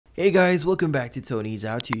Hey guys, welcome back to Tony's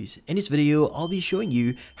How To's. In this video, I'll be showing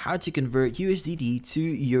you how to convert USDT to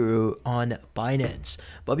Euro on Binance.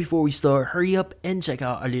 But before we start, hurry up and check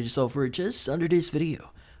out our latest offer just under this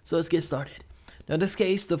video. So let's get started. Now in this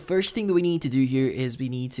case, the first thing that we need to do here is we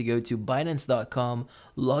need to go to Binance.com,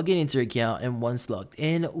 log in into our account, and once logged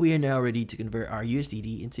in, we are now ready to convert our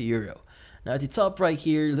USDT into Euro. Now at the top right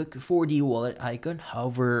here, look for the wallet icon,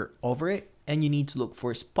 hover over it, and you need to look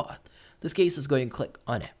for spot. In this case, let's go ahead and click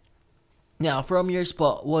on it. Now, from your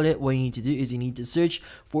spot wallet, what you need to do is you need to search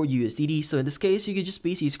for USDT. So in this case, you can just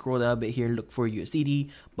basically scroll down a bit here and look for USDT.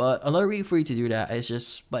 But another way for you to do that is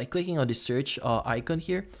just by clicking on the search icon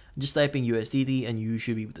here, just type in USDT and you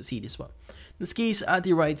should be able to see this one. In this case, at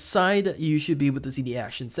the right side, you should be able to see the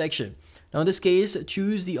action section. Now in this case,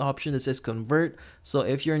 choose the option that says convert. So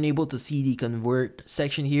if you're unable to see the convert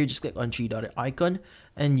section here, just click on three-dotted icon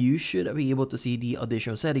and you should be able to see the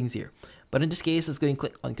additional settings here. But in this case, let's go and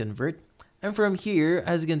click on convert. And from here,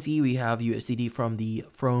 as you can see, we have USDT from the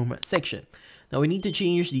From section. Now we need to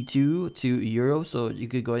change the 2 to Euro, so you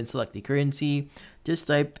could go and select the currency. Just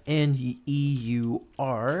type in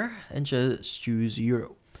EUR and just choose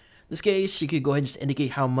Euro. In this case, you could go ahead and just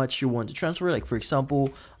indicate how much you want to transfer. Like for example,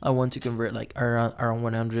 I want to convert like around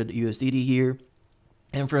 100 USDT here.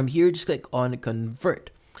 And from here, just click on convert.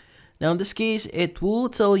 Now in this case, it will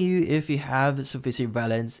tell you if you have sufficient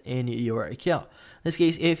balance in your account. In this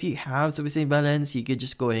case, if you have sufficient balance, you could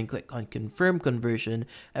just go ahead and click on confirm conversion,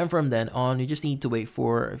 and from then on, you just need to wait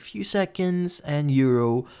for a few seconds and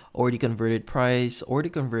Euro or the converted price or the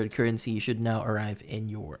converted currency should now arrive in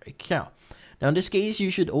your account. Now in this case,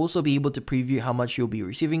 you should also be able to preview how much you'll be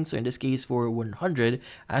receiving. So in this case, for 100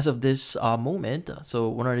 as of this moment, so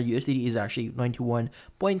 100 USDT is actually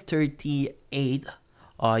 91.38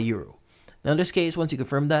 Euro. Now in this case, once you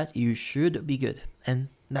confirm that, you should be good, and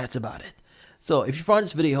that's about it. So if you found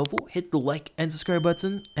this video helpful, hit the like and subscribe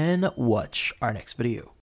button and watch our next video.